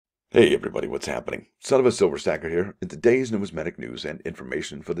Hey everybody, what's happening? Son of a Silver Stacker here. In today's numismatic news and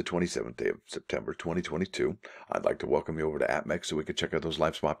information for the 27th day of September 2022, I'd like to welcome you over to AppMex so we can check out those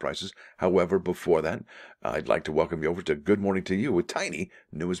live spot prices. However, before that, I'd like to welcome you over to Good Morning to You with Tiny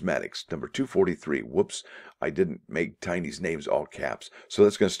Numismatics, number 243. Whoops, I didn't make Tiny's names all caps. So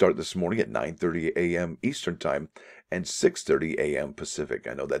that's going to start this morning at 9:30 a.m. Eastern Time and 6:30 a.m. Pacific.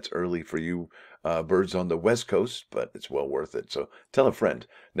 I know that's early for you birds on the West Coast, but it's well worth it. So tell a friend.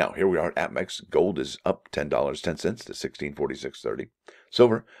 Now, here we are at Mex. Gold is up $10.10 to 1646.30.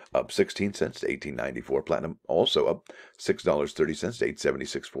 Silver up 16 cents to 1894. Platinum also up $6.30 to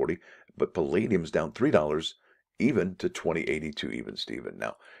 876.40. But palladium's down $3 even to 2082 even Steven.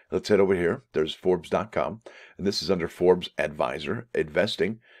 Now, let's head over here. There's Forbes.com, and this is under Forbes Advisor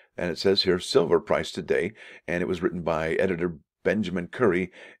Investing. And it says here silver price today, and it was written by editor Benjamin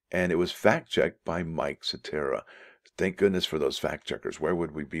Curry, and it was fact-checked by Mike Cetera. Thank goodness for those fact checkers. Where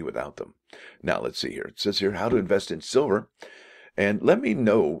would we be without them? Now, let's see here. It says here how to invest in silver. And let me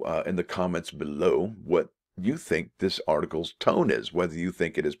know in the comments below what you think this article's tone is, whether you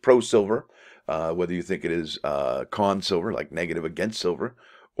think it is pro-silver, whether you think it is con silver, like negative against silver,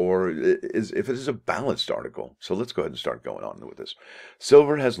 or if it is a balanced article. So let's go ahead and start going on with this.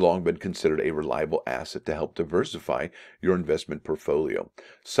 Silver has long been considered a reliable asset to help diversify your investment portfolio.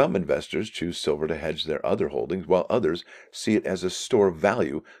 Some investors choose silver to hedge their other holdings, while others see it as a store of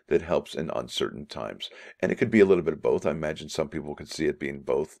value that helps in uncertain times. And it could be a little bit of both. I imagine some people could see it being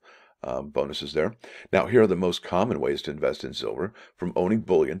both. Bonuses there. Now, here are the most common ways to invest in silver, from owning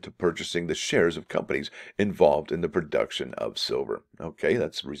bullion to purchasing the shares of companies involved in the production of silver. Okay,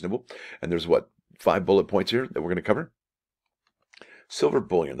 that's reasonable. And there's what, 5 bullet points here that we're going to cover? Silver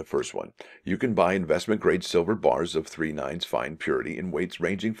bullion, the first one. You can buy investment-grade silver bars of 3/9 fine purity in weights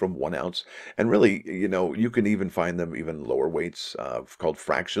ranging from 1 ounce, and really, you can even find them even lower weights, called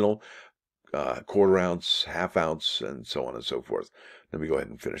fractional, quarter ounce, half ounce, and so on and so forth. Let me go ahead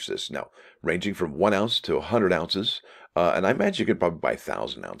and finish this. Now, ranging from 1 ounce to 100 ounces, and I imagine you could probably buy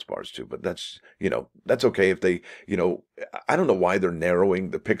 1,000-ounce bars too, but that's okay if they, I don't know why they're narrowing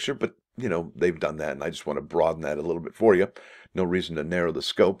the picture, but they've done that, and I just want to broaden that a little bit for you. No reason to narrow the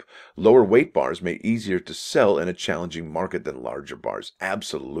scope. Lower weight bars may be easier to sell in a challenging market than larger bars.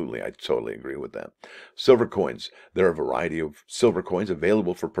 Absolutely, I totally agree with that. Silver coins. There are a variety of silver coins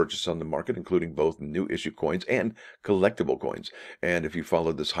available for purchase on the market, including both new issue coins and collectible coins. And if you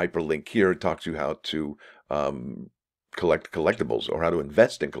follow this hyperlink here, it talks you how to collect collectibles or how to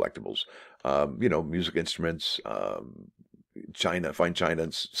invest in collectibles. Music instruments, fine china,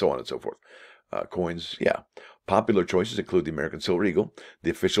 and so on and so forth. Coins, yeah. Popular choices include the American Silver Eagle,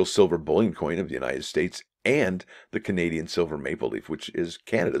 the official silver bullion coin of the United States, and the Canadian Silver Maple Leaf, which is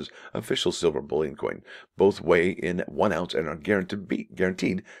Canada's official silver bullion coin. Both weigh in 1 ounce and are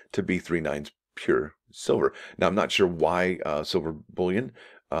guaranteed to be 3/9 pure silver. Now, I'm not sure why silver bullion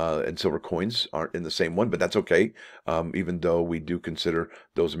and silver coins aren't in the same one, but that's okay, even though we do consider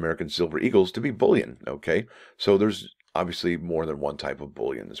those American Silver Eagles to be bullion, okay? So there's obviously more than one type of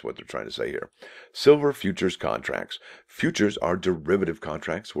bullion is what they're trying to say here. Silver futures contracts. Futures are derivative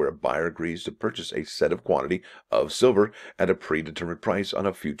contracts where a buyer agrees to purchase a set of quantity of silver at a predetermined price on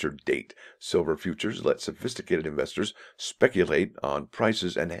a future date. Silver futures let sophisticated investors speculate on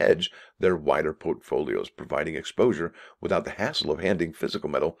prices and hedge their wider portfolios, providing exposure without the hassle of handling physical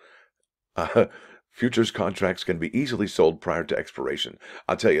metal. Futures contracts can be easily sold prior to expiration.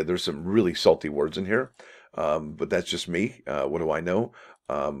 I'll tell you, there's some really salty words in here. But that's just me. What do I know?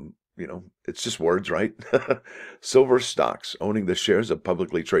 It's just words, right? Silver stocks. Owning the shares of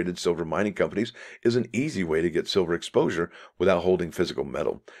publicly traded silver mining companies is an easy way to get silver exposure without holding physical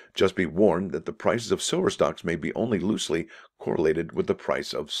metal. Just be warned that the prices of silver stocks may be only loosely correlated with the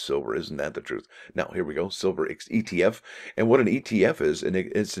price of silver. Isn't that the truth? Now, here we go. Silver ETF. And what an ETF is,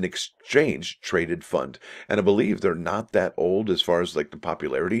 it's an exchange traded fund. And I believe they're not that old as far as like the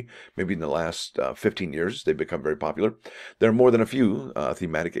popularity. Maybe in the last 15 years, they've become very popular. There are more than a few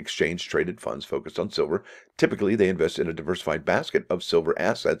thematic exchange traded funds focused on silver. Typically, they invest in a diversified basket of silver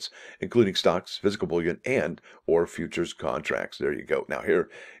assets, including stocks, physical bullion, or futures contracts. There you go. Now, here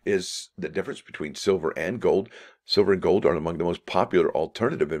is the difference between silver and gold. Silver and gold are among the most popular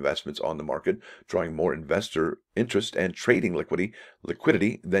alternative investments on the market, drawing more investor interest and trading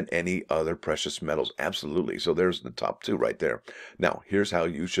liquidity than any other precious metals. Absolutely. So there's the top two right there. Now, here's how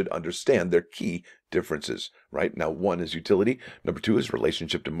you should understand their key differences, right? Now, 1 is utility, number 2 is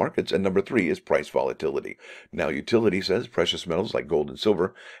relationship to markets, and number 3 is price volatility. Now, utility says precious metals like gold and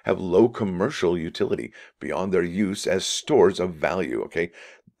silver have low commercial utility beyond their use as stores of value, okay?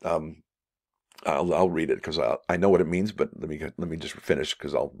 I'll read it because I know what it means, but let me just finish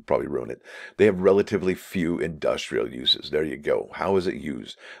because I'll probably ruin it. They have relatively few industrial uses. There you go. How is it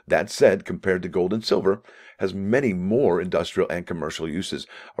used? That said, compared to gold and silver, has many more industrial and commercial uses.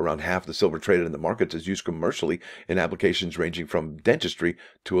 Around half the silver traded in the markets is used commercially in applications ranging from dentistry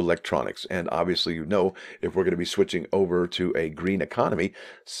to electronics. And obviously, if we're going to be switching over to a green economy,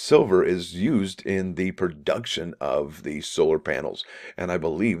 silver is used in the production of the solar panels. And I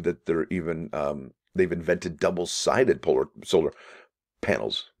believe that they've invented double-sided polar solar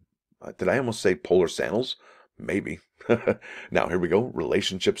panels. Did I almost say polar sandals? Maybe. Now, here we go.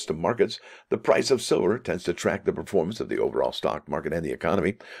 Relationships to markets. The price of silver tends to track the performance of the overall stock market and the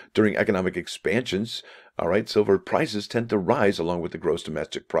economy. During economic expansions, all right, silver prices tend to rise along with the gross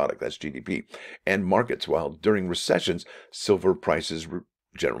domestic product, that's GDP, and markets, while during recessions, silver prices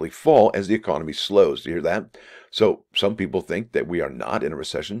generally fall as the economy slows. Do you hear that? So some people think that we are not in a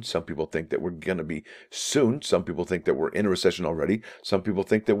recession. Some people think that we're going to be soon. Some people think that we're in a recession already. Some people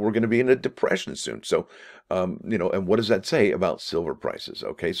think that we're going to be in a depression soon. So, and what does that say about silver prices?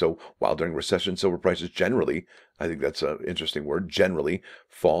 Okay, so while during recession, silver prices generally, I think that's an interesting word, generally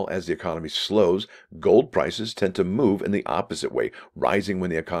fall as the economy slows, gold prices tend to move in the opposite way, rising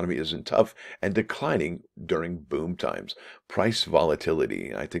when the economy isn't tough and declining during boom times. Price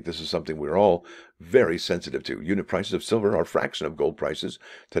volatility. I think this is something we're all very sensitive to. Unit prices of silver are a fraction of gold prices.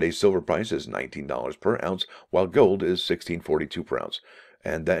 Today's silver price is $19 per ounce, while gold is $16.42 per ounce.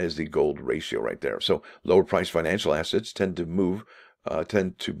 And that is the gold ratio right there. So lower price financial assets tend to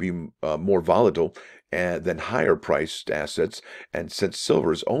be more volatile than higher priced assets. And since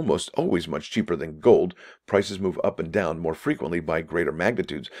silver is almost always much cheaper than gold, prices move up and down more frequently by greater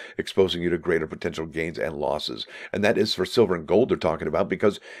magnitudes, exposing you to greater potential gains and losses. And that is for silver and gold they're talking about,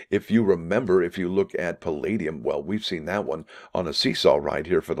 because if you remember, if you look at palladium, well, we've seen that one on a seesaw ride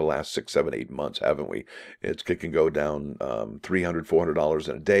here for the last 6, 7, 8 months, haven't we? It can go down $300, $400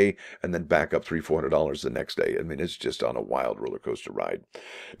 in a day, and then back up $300, $400 the next day. I mean, it's just on a wild roller coaster ride.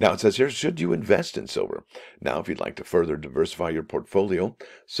 Now it says here, should you invest in silver? Now, if you'd like to further diversify your portfolio,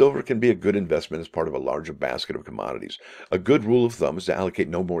 silver can be a good investment as part of a larger basket of commodities. A good rule of thumb is to allocate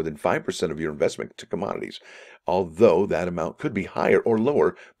no more than 5% of your investment to commodities, although that amount could be higher or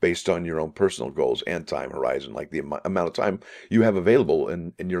lower based on your own personal goals and time horizon, like the amount of time you have available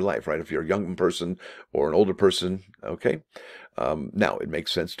in your life, right? If you're a young person or an older person, okay? Now, it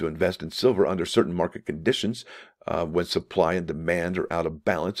makes sense to invest in silver under certain market conditions. When supply and demand are out of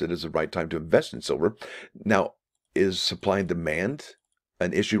balance, it is the right time to invest in silver. Now, is supply and demand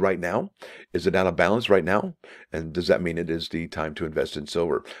an issue right now? Is it out of balance right now? And does that mean it is the time to invest in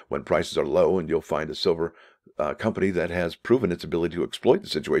silver? When prices are low and you'll find a silver company that has proven its ability to exploit the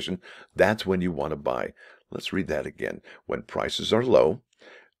situation, that's when you want to buy. Let's read that again. When prices are low.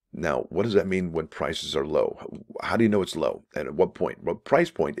 Now, what does that mean when prices are low? How do you know it's low? And at what point? What price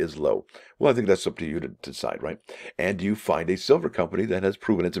point is low? Well, I think that's up to you to decide, right? And do you find a silver company that has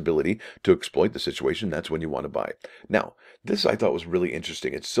proven its ability to exploit the situation? That's when you want to buy. Now, this I thought was really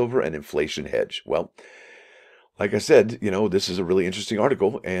interesting. It's silver and inflation hedge. Well, like I said, this is a really interesting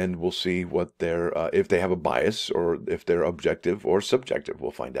article, and we'll see what if they have a bias or if they're objective or subjective.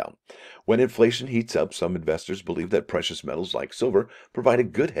 We'll find out. When inflation heats up, some investors believe that precious metals like silver provide a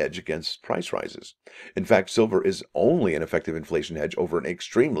good hedge against price rises. In fact, silver is only an effective inflation hedge over an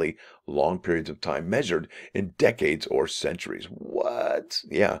extremely long periods of time, measured in decades or centuries. What?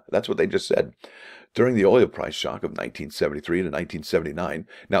 Yeah, that's what they just said. During the oil price shock of 1973 to 1979,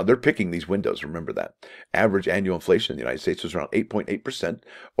 now they're picking these windows, remember that. Average annual inflation in the United States was around 8.8%.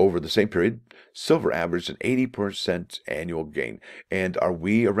 Over the same period, silver averaged an 80% annual gain. And are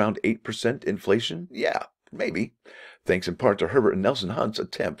we around 8% inflation? Yeah, maybe. Thanks in part to Herbert and Nelson Hunt's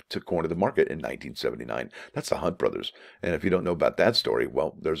attempt to corner the market in 1979. That's the Hunt brothers. And if you don't know about that story,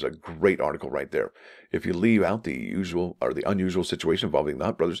 well, there's a great article right there. If you leave out the usual or the unusual situation involving the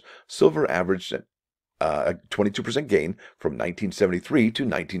Hunt brothers, silver averaged a 22% gain from 1973 to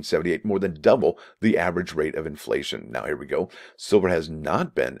 1978, more than double the average rate of inflation. Now, here we go. Silver has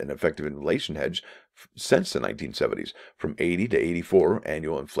not been an effective inflation hedge since the 1970s. From 80 to 84,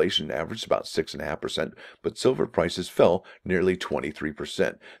 annual inflation averaged about 6.5%, but silver prices fell nearly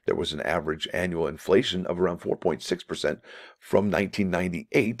 23%. There was an average annual inflation of around 4.6% from 1998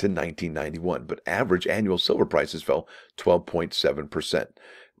 to 1991, but average annual silver prices fell 12.7%.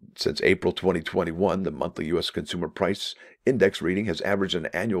 Since April 2021, the monthly U.S. Consumer Price Index reading has averaged an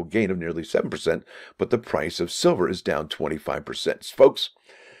annual gain of nearly 7%, but the price of silver is down 25%. Folks,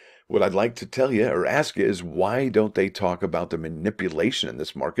 what I'd like to tell you or ask you is, why don't they talk about the manipulation in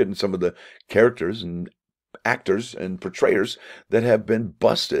this market and some of the characters and actors and portrayers that have been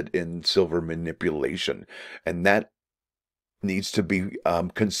busted in silver manipulation. And that needs to be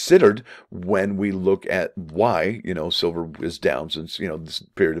considered when we look at why, silver is down since, this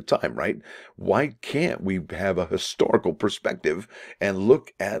period of time, right? Why can't we have a historical perspective and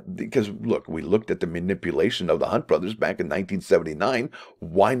look at, because look, we looked at the manipulation of the Hunt brothers back in 1979.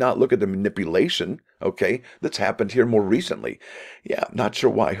 Why not look at the manipulation, okay, that's happened here more recently? Yeah, not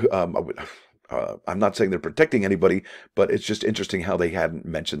sure why. I'm not saying they're protecting anybody, but it's just interesting how they hadn't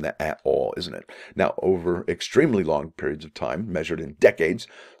mentioned that at all, isn't it? Now, over extremely long periods of time, measured in decades,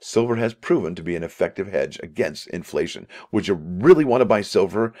 silver has proven to be an effective hedge against inflation. Would you really want to buy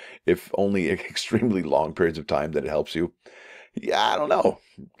silver if only extremely long periods of time that it helps you? Yeah, I don't know.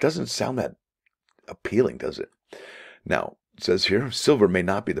 Doesn't sound that appealing, does it? Now, it says here, silver may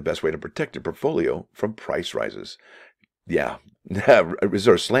not be the best way to protect your portfolio from price rises. Yeah. Is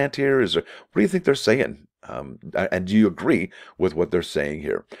there a slant here? What do you think they're saying? And do you agree with what they're saying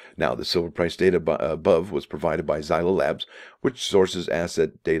here? Now, the silver price data above was provided by Xyla Labs, which sources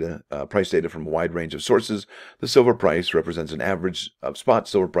asset data, price data from a wide range of sources. The silver price represents an average of spot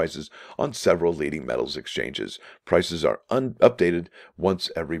silver prices on several leading metals exchanges. Prices are updated once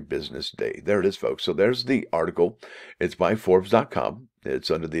every business day. There it is, folks. So there's the article. It's by Forbes.com.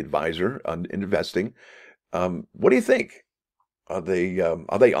 It's under the advisor on investing. What do you think? Are they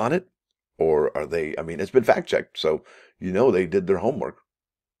on it, or are they? I mean, it's been fact checked, so they did their homework.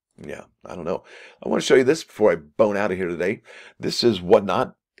 Yeah, I don't know. I want to show you this before I bone out of here today. This is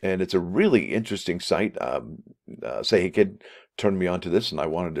Whatnot, and it's a really interesting site. Say, hey kid, turned me onto this, and I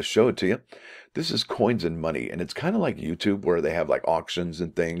wanted to show it to you. This is Coins and Money, and it's kind of like YouTube where they have like auctions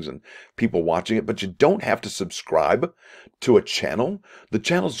and things and people watching it, but you don't have to subscribe to a channel. The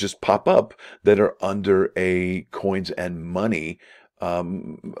channels just pop up that are under a Coins and Money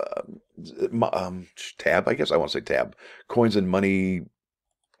tab. I guess I want to say tab. Coins and Money.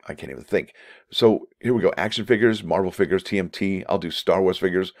 I can't even think. So here we go. Action figures, Marvel figures, TMT. I'll do Star Wars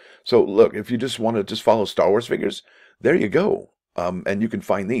figures. So look, if you just want to just follow Star Wars figures, there you go. And you can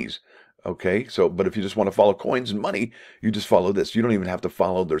find these. Okay. So, but if you just want to follow Coins and Money, you just follow this. You don't even have to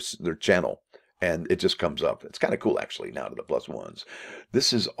follow their channel. And it just comes up. It's kind of cool, actually, now to the plus ones.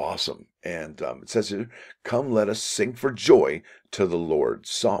 This is awesome. And it says here, come let us sing for joy to the Lord.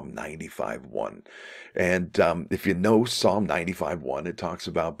 Psalm 95:1. And if you know Psalm 95:1, it talks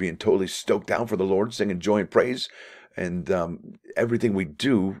about being totally stoked out for the Lord, singing joy and praise, and everything we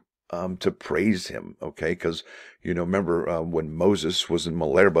do to praise him, okay? Because, remember when Moses was in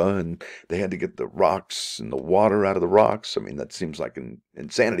Malerba and they had to get the rocks and the water out of the rocks? I mean, that seems like an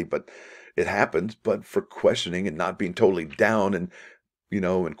insanity, but it happened. But for questioning and not being totally down and,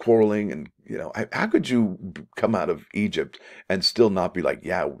 and quarreling and, how could you come out of Egypt and still not be like,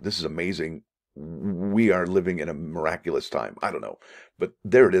 yeah, this is amazing. We are living in a miraculous time. I don't know. But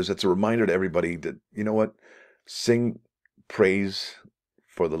there it is. It's a reminder to everybody that, you know what? Sing praise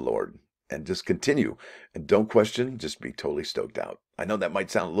for the Lord and just continue and don't question, just be totally stoked out. I know that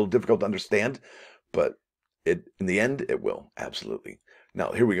might sound a little difficult to understand, but in the end, it will. Absolutely.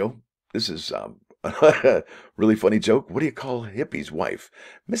 Now, here we go. This is a really funny joke. What do you call Hippie's wife?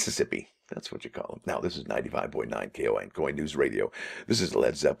 Mississippi. That's what you call him. Now, this is 95.9 KON, Coin News Radio. This is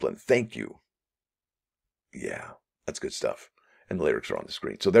Led Zeppelin. Thank you. Yeah, that's good stuff. And the lyrics are on the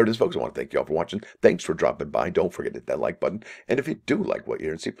screen. So there it is, folks. I want to thank you all for watching. Thanks for dropping by. Don't forget to hit that like button. And if you do like what you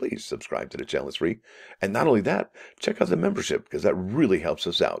hear and see, please subscribe to the channel. It's free. And not only that, check out the membership because that really helps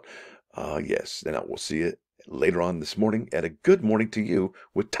us out. Yes. And I will see you later on this morning at a good morning to you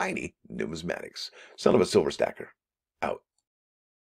with Tiny Numismatics. Son of a Silver Stacker. Out.